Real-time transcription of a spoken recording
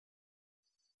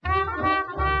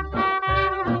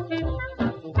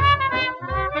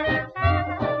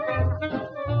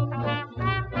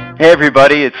Hey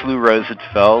everybody, it's Lou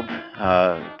Rosenfeld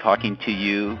talking to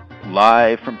you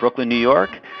live from Brooklyn, New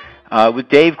York with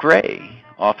Dave Gray,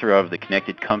 author of The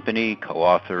Connected Company,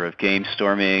 co-author of Game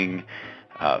Storming,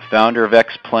 founder of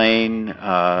X-Plane,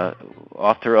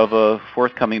 author of a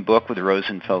forthcoming book with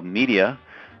Rosenfeld Media.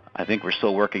 I think we're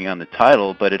still working on the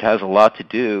title, but it has a lot to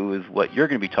do with what you're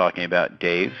going to be talking about,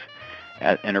 Dave,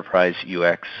 at Enterprise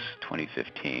UX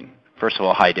 2015. First of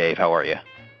all, hi Dave, how are you?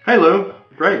 Hey Lou,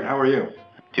 great, how are you?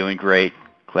 Doing great.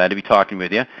 Glad to be talking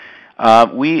with you.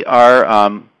 We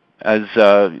are,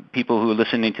 as people who are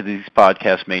listening to these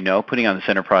podcasts may know, putting on this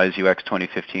Enterprise UX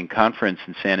 2015 conference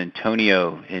in San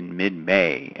Antonio in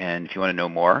mid-May. And if you want to know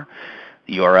more,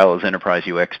 the URL is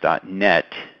enterpriseux.net.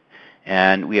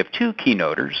 And we have two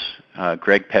keynoters.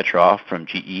 Greg Petroff from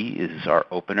GE is our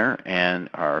opener, and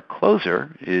our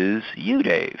closer is you,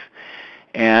 Dave.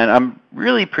 And I'm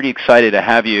really pretty excited to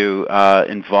have you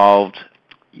involved.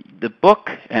 The book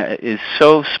is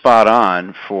so spot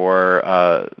on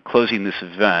for closing this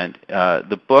event.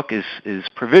 The book is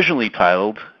provisionally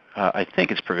titled, I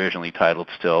think it's provisionally titled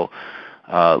still,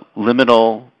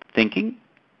 Liminal Thinking.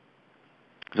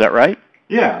 Is that right?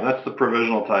 Yeah, that's the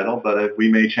provisional title, but we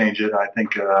may change it, I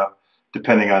think,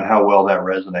 depending on how well that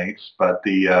resonates. But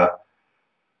the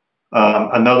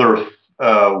another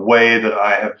way that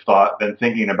I have been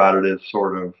thinking about it is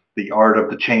sort of the art of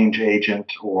the change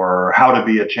agent, or how to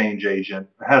be a change agent.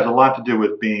 It has a lot to do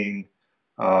with being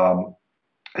an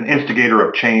instigator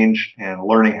of change and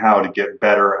learning how to get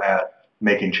better at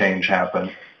making change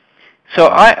happen. So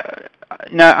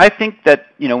I think that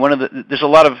there's a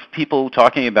lot of people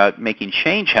talking about making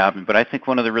change happen, but I think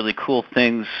one of the really cool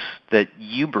things that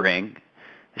you bring,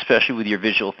 especially with your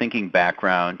visual thinking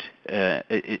background,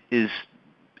 is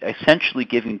essentially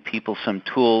giving people some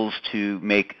tools to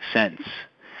make sense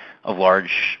of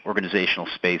large organizational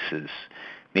spaces,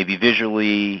 maybe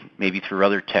visually, maybe through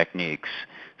other techniques,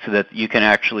 so that you can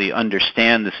actually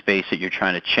understand the space that you're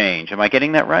trying to change. Am I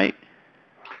getting that right?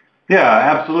 Yeah,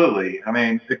 absolutely. I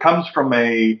mean, it comes from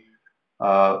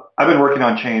I've been working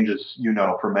on change, as you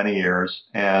know, for many years,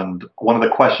 and one of the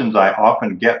questions I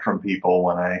often get from people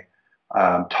when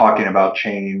I'm talking about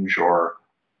change or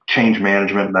change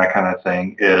management and that kind of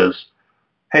thing is,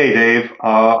 hey, Dave,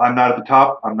 I'm not at the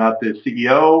top. I'm not the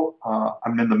CEO.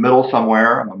 I'm in the middle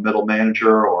somewhere. I'm a middle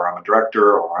manager, or I'm a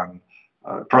director, or I'm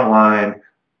frontline.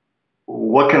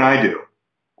 What can I do?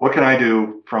 What can I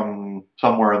do from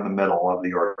somewhere in the middle of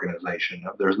the organization?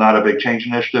 There's not a big change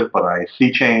initiative, but I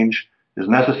see change is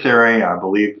necessary. I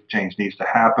believe change needs to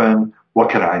happen. What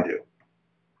can I do?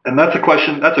 And that's a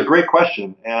question. That's a great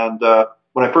question. And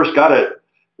when I first got it,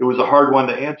 it was a hard one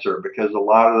to answer, because a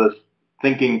lot of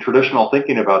the traditional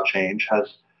thinking about change has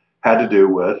had to do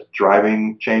with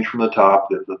driving change from the top.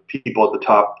 The people at the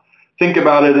top think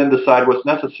about it and decide what's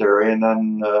necessary, and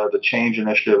then the change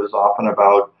initiative is often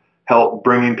about help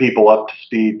bringing people up to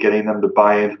speed, getting them to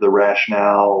buy into the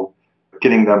rationale,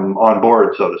 getting them on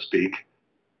board, so to speak.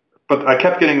 But I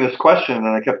kept getting this question, and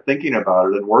I kept thinking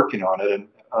about it and working on it, and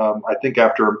I think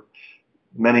after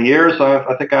many years,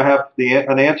 I think I have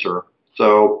an answer.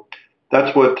 So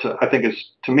that's what I think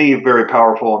is, to me, very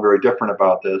powerful and very different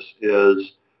about this,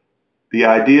 is the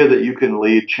idea that you can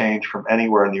lead change from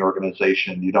anywhere in the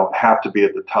organization. You don't have to be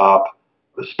at the top,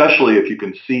 especially if you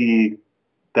can see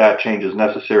that change is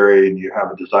necessary and you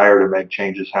have a desire to make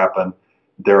changes happen.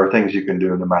 There are things you can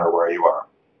do no matter where you are.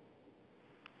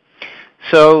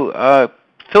 So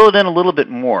fill it in a little bit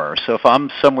more. So if I'm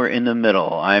somewhere in the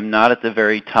middle, I'm not at the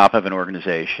very top of an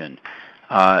organization,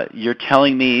 you're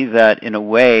telling me that in a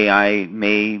way I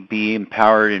may be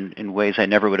empowered in ways I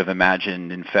never would have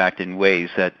imagined, in fact, in ways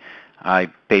that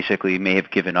I basically may have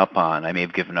given up on. I may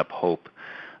have given up hope.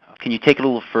 Can you take it a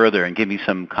little further and give me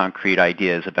some concrete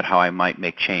ideas about how I might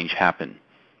make change happen?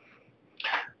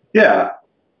 Yeah.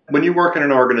 When you work in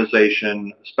an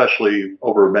organization, especially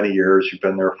over many years, you've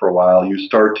been there for a while, you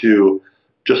start to,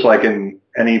 just like in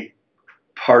any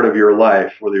part of your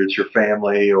life, whether it's your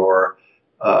family or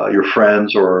your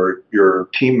friends or your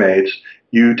teammates,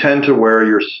 you tend to wear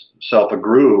yourself a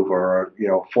groove, or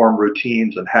form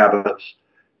routines and habits.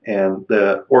 And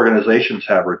the organizations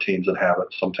have routines and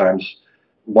habits. Sometimes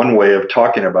one way of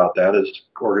talking about that is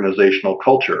organizational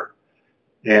culture.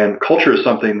 And culture is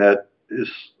something that is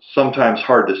sometimes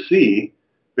hard to see,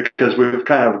 because we've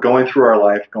kind of going through our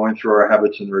life, going through our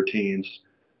habits and routines,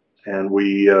 and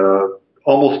we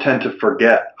almost tend to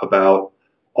forget about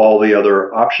all the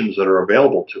other options that are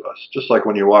available to us. Just like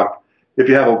when you walk, if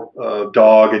you have a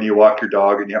dog and you walk your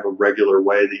dog and you have a regular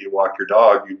way that you walk your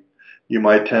dog, you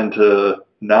might tend to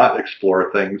not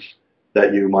explore things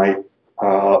that you might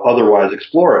otherwise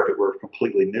explore if it were a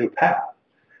completely new path.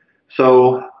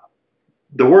 So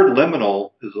the word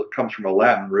liminal comes from a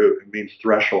Latin root. It means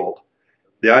threshold.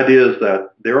 The idea is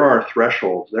that there are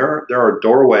thresholds. There are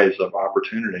doorways of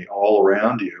opportunity all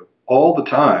around you all the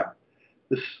time.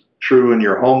 This is true in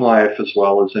your home life as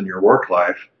well as in your work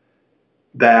life,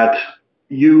 that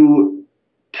you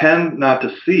tend not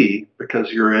to see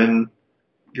because you're in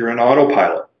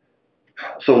autopilot.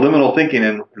 So liminal thinking,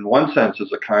 in one sense,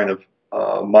 is a kind of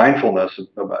mindfulness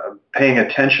of paying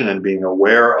attention and being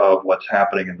aware of what's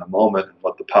happening in the moment and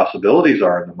what the possibilities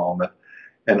are in the moment,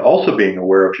 and also being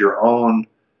aware of your own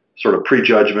sort of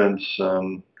prejudgments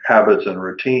and habits and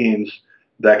routines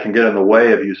that can get in the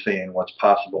way of you seeing what's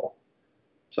possible.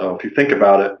 So if you think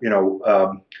about it,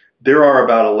 there are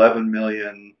about 11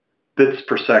 million bits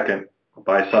per second,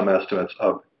 by some estimates,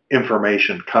 of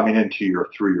information coming into you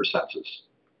through your senses.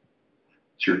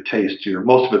 It's your taste,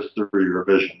 most of it's through your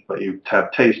vision, but you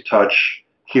have taste, touch,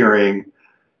 hearing,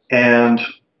 and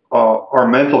our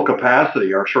mental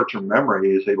capacity, our short-term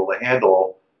memory, is able to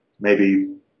handle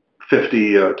maybe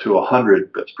 50 to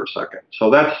 100 bits per second.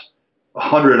 So that's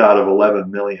 100 out of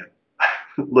 11 million.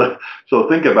 So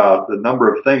think about the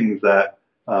number of things that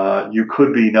you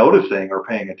could be noticing or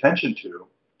paying attention to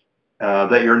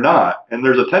that you're not. And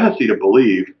there's a tendency to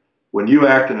believe when you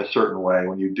act in a certain way,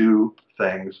 when you do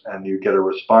things and you get a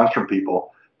response from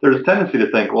people, there's a tendency to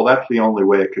think, well, that's the only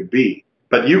way it could be.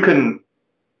 But you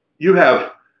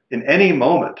have in any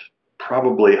moment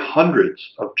probably hundreds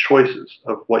of choices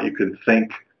of what you can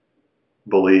think,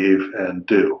 believe, and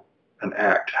do and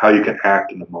act, how you can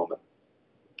act in the moment.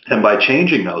 And by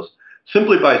changing those,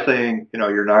 simply by saying,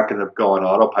 you're not going to go on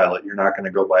autopilot, you're not going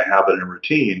to go by habit and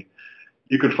routine,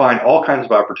 you can find all kinds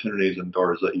of opportunities and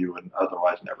doors that you would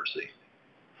otherwise never see.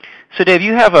 So, Dave,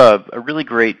 you have a really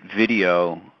great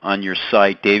video on your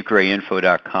site,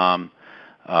 davegrayinfo.com.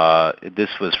 This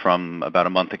was from about a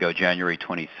month ago, January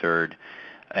 23rd.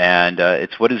 And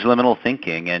it's What is Liminal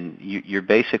Thinking? And you're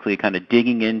basically kind of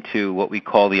digging into what we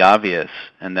call the obvious,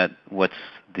 and that what's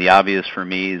the obvious for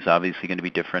me is obviously going to be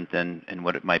different than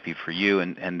what it might be for you,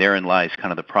 and therein lies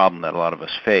kind of the problem that a lot of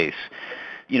us face.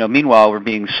 Meanwhile, we're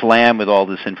being slammed with all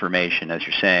this information, as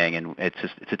you're saying, and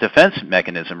it's a defense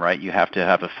mechanism, right? You have to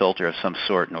have a filter of some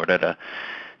sort in order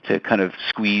to kind of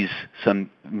squeeze some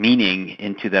meaning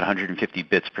into that 150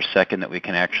 bits per second that we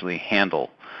can actually handle.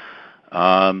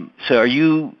 So are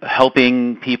you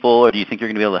helping people, or do you think you're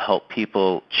going to be able to help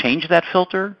people change that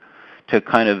filter to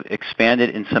kind of expand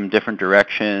it in some different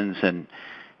directions and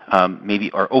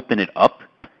maybe or open it up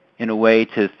in a way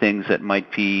to things that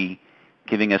might be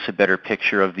giving us a better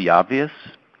picture of the obvious?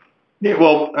 Yeah,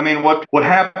 well, I mean, what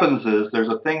happens is there's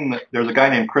a guy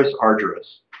named Chris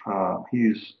Argyris.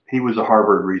 He was a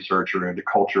Harvard researcher into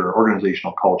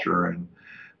organizational culture and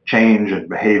change and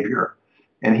behavior.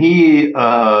 And he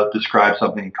described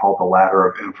something called the ladder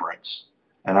of inference.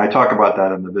 And I talk about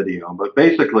that in the video. But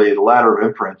basically, the ladder of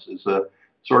inference is a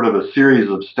sort of a series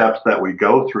of steps that we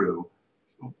go through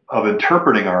of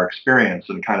interpreting our experience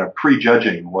and kind of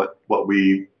prejudging what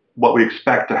we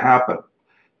expect to happen.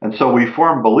 And so we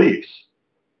form beliefs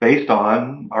based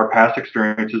on our past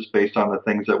experiences, based on the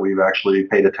things that we've actually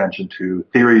paid attention to,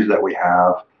 theories that we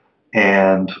have,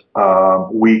 and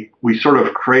we sort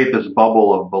of create this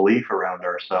bubble of belief around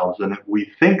ourselves, and we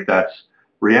think that's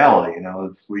reality.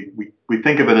 We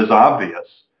think of it as obvious,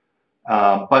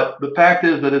 but the fact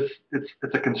is that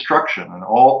it's a construction, and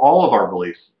all of our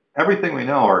beliefs, everything we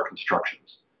know, are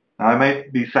constructions. Now, I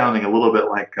might be sounding a little bit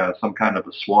like some kind of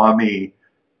a Swami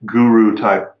guru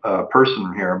type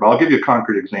person here, but I'll give you a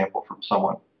concrete example from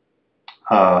someone.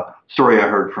 Story I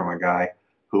heard from a guy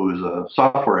who is a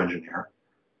software engineer.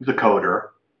 He's a coder,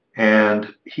 and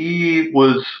he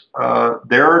was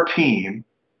their team.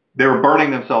 They were burning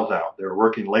themselves out. They were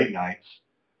working late nights,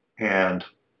 and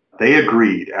they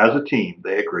agreed as a team.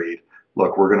 They agreed,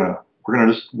 look, we're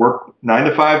gonna just work 9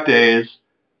 to 5 days.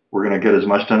 We're gonna get as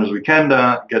much done as we can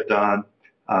get done.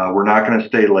 We're not gonna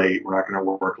stay late. We're not gonna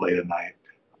work late at night.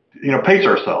 Pace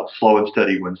ourselves. Slow and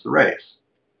steady wins the race.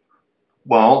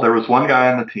 Well, there was one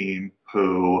guy on the team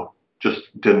who just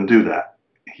didn't do that.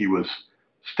 He was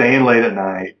staying late at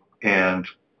night, and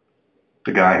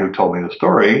the guy who told me the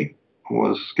story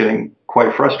was getting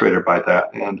quite frustrated by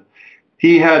that. And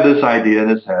he had this idea in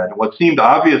his head. What seemed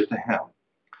obvious to him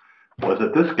was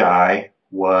that this guy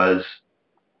was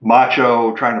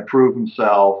macho, trying to prove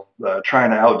himself,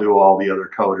 trying to outdo all the other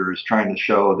coders, trying to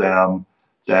show them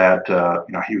that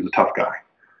he was a tough guy.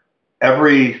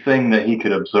 Everything that he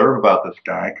could observe about this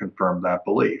guy confirmed that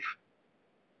belief.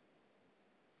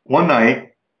 One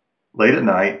night, late at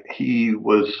night, he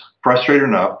was frustrated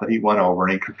enough that he went over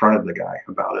and he confronted the guy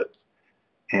about it.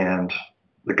 And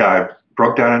the guy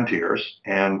broke down in tears,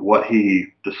 and what he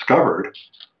discovered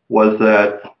was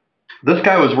that this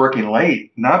guy was working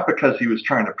late, not because he was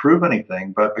trying to prove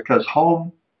anything, but because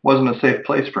home wasn't a safe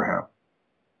place for him.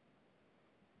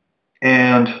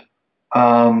 And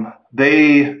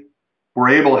they were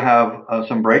able to have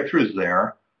some breakthroughs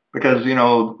there because,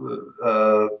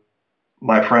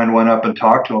 my friend went up and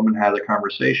talked to him and had a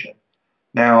conversation.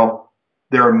 Now,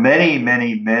 there are many,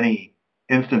 many, many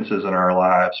instances in our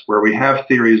lives where we have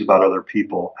theories about other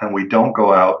people and we don't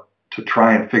go out to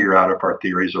try and figure out if our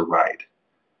theories are right.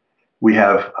 We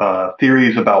have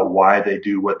theories about why they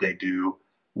do what they do,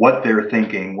 what they're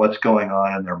thinking, what's going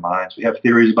on in their minds. We have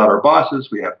theories about our bosses.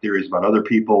 We have theories about other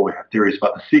people. We have theories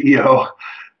about the CEO.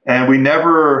 And we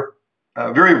never,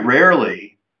 very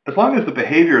rarely, as long as the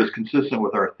behavior is consistent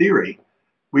with our theory,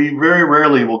 we very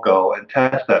rarely will go and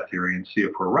test that theory and see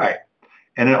if we're right.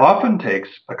 And it often takes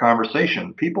a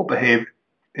conversation. People behave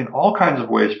in all kinds of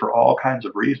ways for all kinds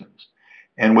of reasons.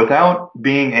 And without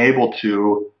being able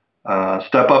to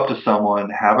step up to someone,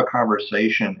 have a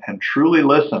conversation, and truly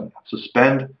listen,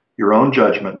 suspend your own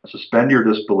judgment, suspend your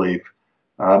disbelief,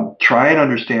 try and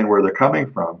understand where they're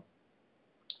coming from.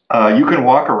 You can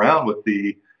walk around with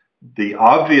the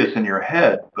obvious in your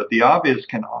head, but the obvious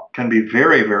can be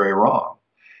very, very wrong.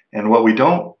 And what we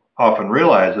don't often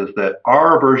realize is that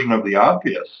our version of the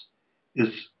obvious is,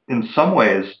 in some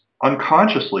ways,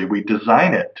 unconsciously, we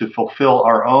design it to fulfill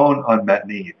our own unmet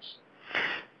needs.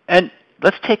 And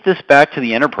let's take this back to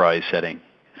the enterprise setting.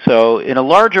 So in a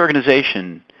large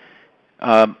organization,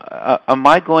 am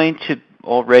I going to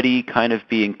already kind of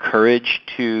be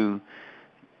encouraged to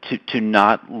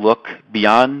not look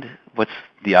beyond what's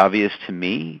the obvious to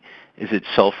me? Is it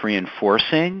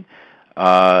self-reinforcing?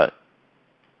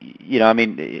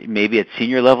 Maybe at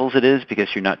senior levels it is because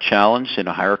you're not challenged in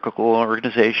a hierarchical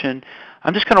organization.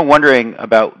 I'm just kind of wondering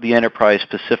about the enterprise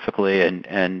specifically,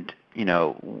 and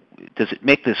does it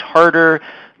make this harder?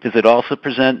 Does it also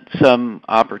present some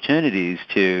opportunities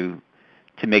to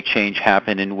make change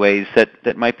happen in ways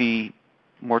that might be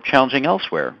more challenging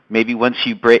elsewhere? Maybe once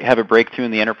you have a breakthrough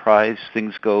in the enterprise,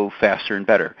 things go faster and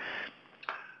better.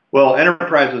 Well,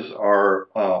 enterprises are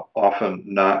often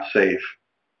not safe.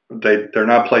 They're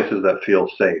not places that feel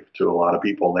safe to a lot of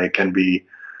people. They can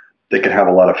have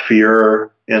a lot of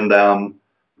fear in them.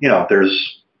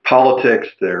 There's politics,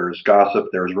 there's gossip,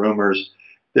 there's rumors.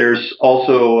 There's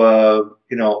also,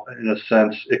 in a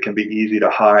sense, it can be easy to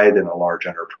hide in a large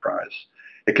enterprise.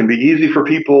 It can be easy for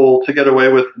people to get away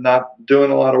with not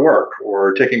doing a lot of work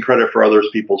or taking credit for other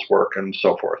people's work and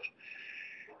so forth.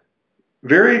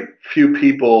 Very few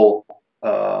people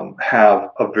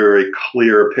have a very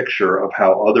clear picture of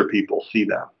how other people see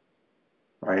them,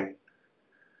 right?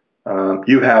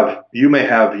 You may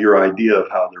have your idea of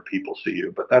how other people see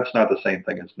you, but that's not the same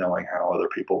thing as knowing how other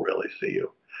people really see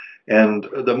you. And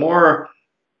the more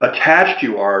attached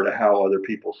you are to how other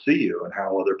people see you and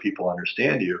how other people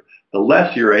understand you, the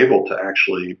less you're going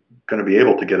to be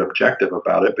able to get objective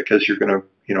about it, because you're going to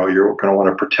want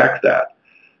to protect that.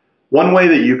 One way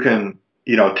that you can,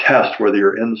 test whether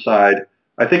you're inside,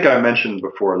 I think I mentioned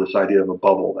before this idea of a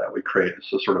bubble that we create.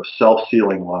 It's a sort of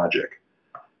self-sealing logic.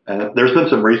 And there's been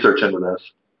some research into this.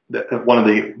 One of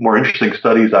the more interesting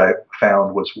studies I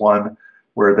found was one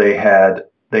where they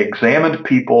examined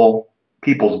people's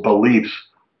beliefs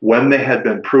when they had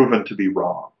been proven to be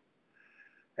wrong.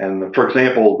 And for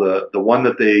example, the one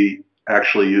that they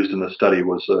actually used in the study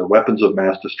was weapons of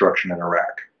mass destruction in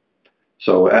Iraq.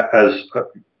 So as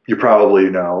you probably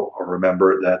know or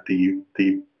remember, that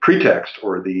the pretext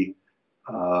or the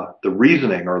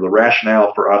reasoning or the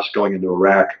rationale for us going into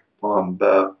Iraq on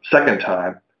the second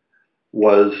time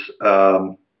was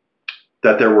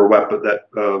that there were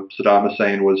that Saddam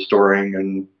Hussein was storing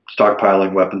and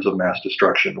stockpiling weapons of mass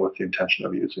destruction with the intention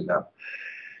of using them.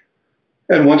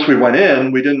 And once we went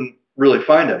in, we didn't really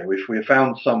find any. We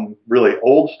found some really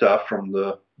old stuff from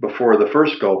before the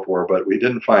first Gulf War, but we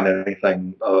didn't find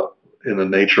anything in the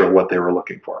nature of what they were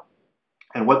looking for.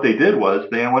 And what they did was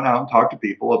they went out and talked to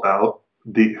people about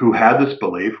who had this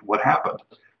belief, what happened.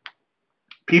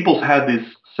 People had this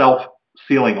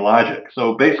self-sealing logic.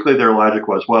 So basically their logic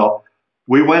was, well,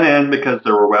 we went in because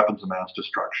there were weapons of mass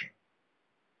destruction.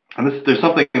 And there's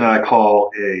something that I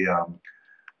call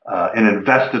an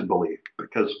invested belief,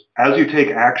 because as you take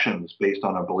actions based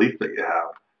on a belief that you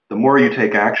have, the more you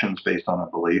take actions based on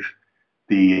a belief,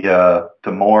 the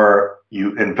more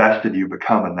you invested you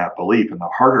become in that belief, and the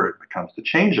harder it becomes to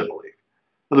change a belief.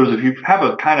 In other words, if you have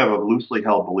a kind of a loosely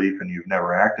held belief and you've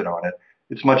never acted on it,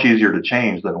 it's much easier to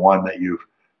change than one that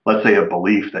let's say a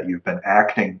belief that you've been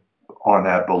acting on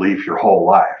that belief your whole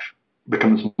life. It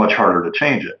becomes much harder to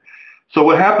change it. So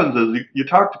what happens is you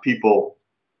talk to people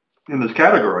in this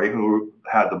category who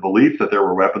had the belief that there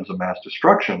were weapons of mass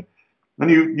destruction, then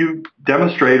you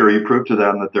demonstrate or you prove to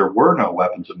them that there were no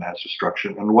weapons of mass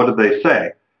destruction. And what do they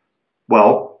say?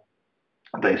 Well,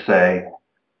 they say,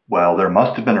 well, there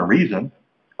must have been a reason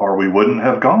or we wouldn't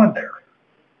have gone there.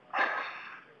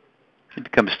 It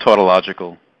becomes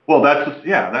tautological. Well,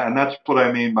 and that's what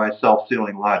I mean by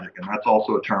self-sealing logic. And that's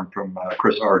also a term from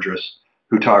Chris Argyris,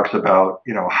 who talks about,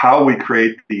 how we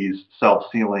create these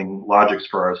self-sealing logics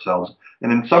for ourselves.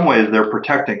 And in some ways, they're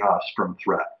protecting us from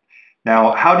threat.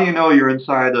 Now, how do you know you're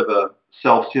inside of a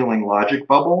self-sealing logic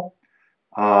bubble?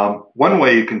 One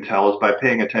way you can tell is by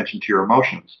paying attention to your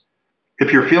emotions.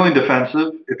 If you're feeling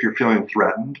defensive, if you're feeling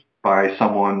threatened by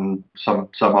someone,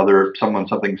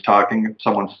 something's talking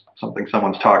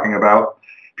about,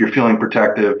 if you're feeling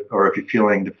protective or if you're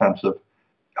feeling defensive,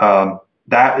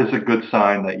 that is a good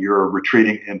sign that you're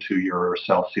retreating into your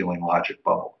self-sealing logic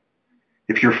bubble.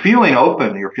 If you're feeling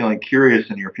open, you're feeling curious,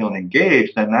 and you're feeling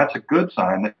engaged, then that's a good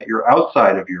sign that you're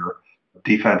outside of your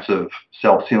defensive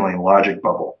self-sealing logic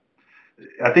bubble.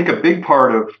 I think a big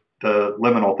part of the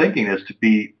liminal thinking is to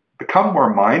become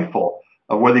more mindful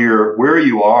of where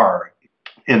you are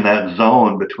in that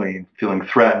zone between feeling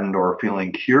threatened or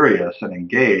feeling curious and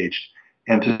engaged,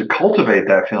 and to cultivate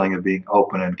that feeling of being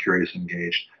open and curious and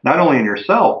engaged, not only in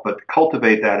yourself, but to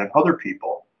cultivate that in other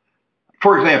people.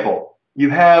 For example,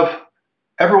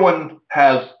 everyone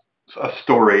has a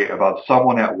story about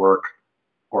someone at work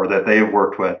or that they've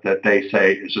worked with that they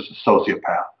say is just a sociopath,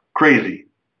 a crazy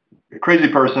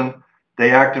person.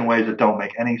 They act in ways that don't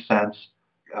make any sense.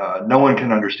 No one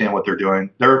can understand what they're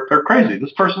doing. They're crazy.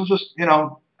 This person's just,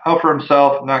 out for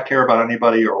himself, not care about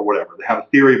anybody or whatever. They have a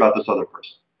theory about this other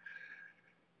person.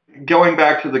 Going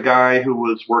back to the guy who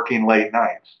was working late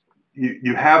nights,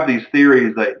 you have these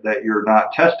theories that you're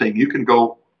not testing. You can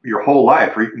go your whole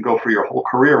life, or you can go for your whole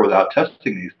career without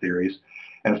testing these theories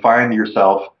and find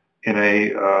yourself in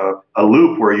a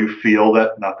loop where you feel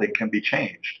that nothing can be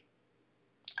changed.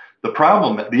 The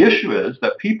issue is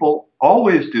that people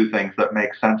always do things that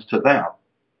make sense to them.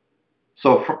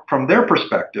 So from their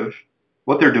perspective,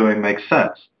 what they're doing makes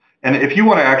sense. And if you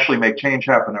want to actually make change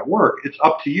happen at work, it's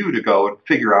up to you to go and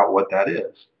figure out what that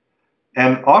is.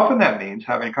 And often that means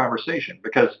having a conversation,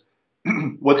 because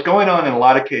what's going on in a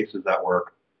lot of cases at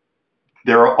work,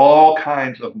 there are all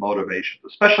kinds of motivations,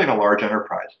 especially in a large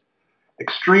enterprise.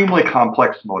 Extremely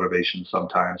complex motivations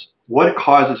sometimes. What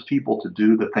causes people to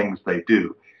do the things they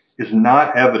do is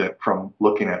not evident from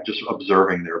looking at just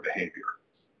observing their behavior.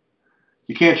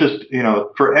 You can't just,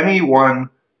 for any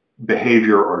one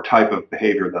behavior or type of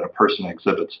behavior that a person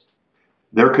exhibits,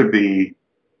 there could be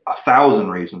 1,000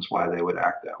 reasons why they would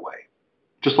act that way.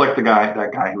 Just like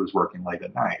that guy who was working late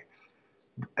at night.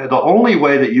 The only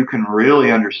way that you can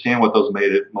really understand what those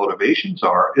motivations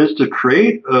are is to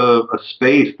create a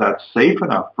space that's safe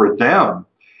enough for them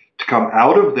to come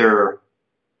out of their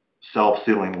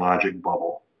self-sealing logic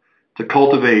bubble, to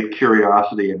cultivate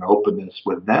curiosity and openness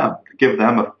with them, to give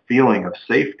them a feeling of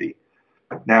safety.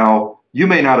 Now, you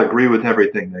may not agree with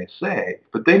everything they say,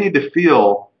 but they need to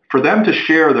feel, for them to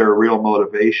share their real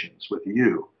motivations with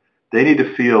you, they need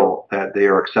to feel that they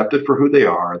are accepted for who they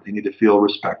are. They need to feel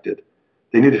respected.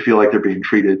 They need to feel like they're being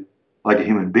treated like a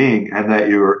human being, and that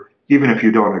even if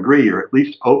you don't agree, you're at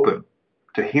least open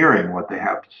to hearing what they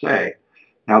have to say.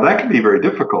 Now, that can be very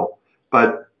difficult,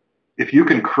 but if you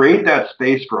can create that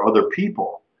space for other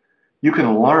people, you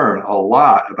can learn a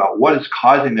lot about what is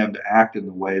causing them to act in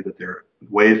the ways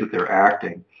that they're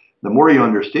acting. The more you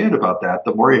understand about that,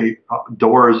 the more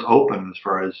doors open as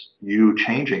far as you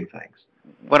changing things.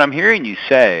 What I'm hearing you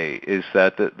say is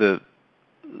that the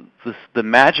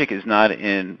magic is not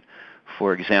in,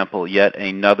 for example, yet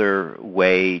another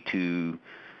way to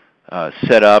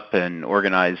set up and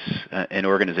organize an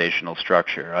organizational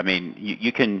structure. I mean,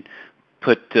 you can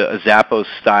put a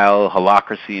Zappos-style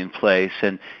holacracy in place,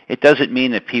 and it doesn't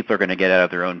mean that people are going to get out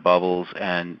of their own bubbles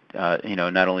and,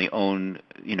 not only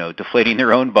deflating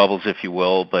their own bubbles, if you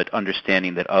will, but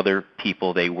understanding that other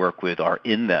people they work with are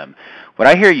in them. What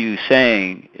I hear you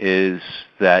saying is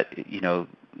that,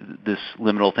 this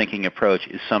liminal thinking approach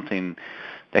is something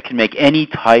that can make any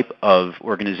type of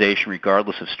organization,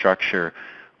 regardless of structure,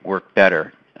 work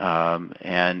better.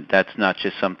 And that's not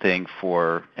just something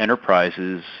for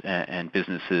enterprises and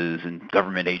businesses and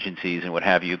government agencies and what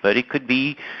have you, but it could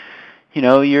be,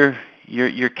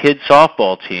 your kid's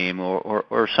softball team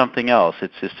or something else.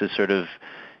 It's just a sort of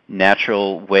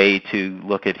natural way to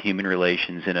look at human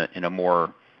relations in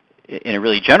a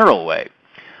really general way.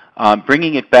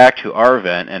 Bringing it back to our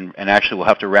event, and actually we'll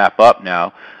have to wrap up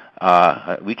now.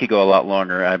 We could go a lot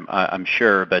longer, I'm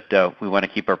sure, but we want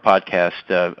to keep our podcast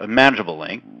a manageable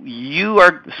length. You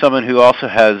are someone who also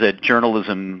has a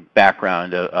journalism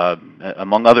background,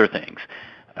 among other things.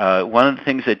 One of the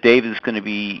things that Dave is going to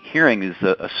be hearing is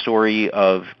a story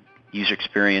of user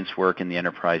experience work in the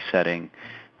enterprise setting.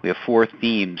 We have 4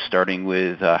 themes, starting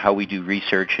with how we do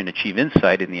research and achieve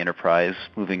insight in the enterprise,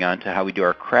 moving on to how we do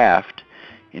our craft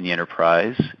in the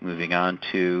enterprise, moving on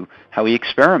to how we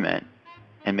experiment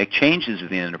and make changes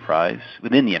within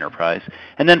the enterprise,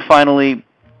 and then finally,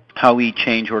 how we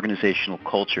change organizational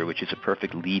culture, which is a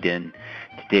perfect lead-in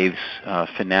to Dave's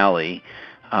finale.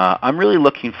 I'm really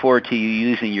looking forward to you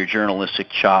using your journalistic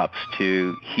chops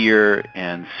to hear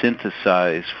and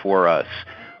synthesize for us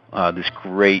this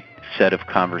great set of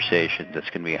conversations that's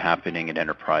going to be happening in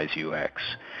Enterprise UX,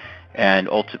 and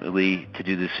ultimately to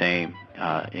do the same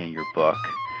in your book.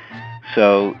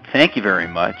 So thank you very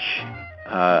much.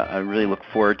 I really look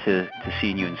forward to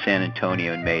seeing you in San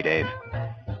Antonio in May, Dave.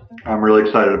 I'm really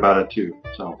excited about it too,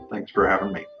 so thanks for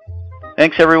having me.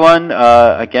 Thanks, everyone.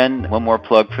 Again, one more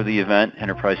plug for the event,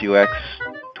 Enterprise UX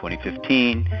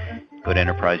 2015. Go to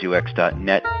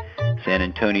enterpriseux.net. San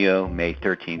Antonio, May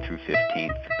 13th through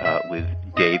 15th, with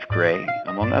Dave Gray,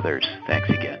 among others. Thanks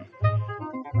again.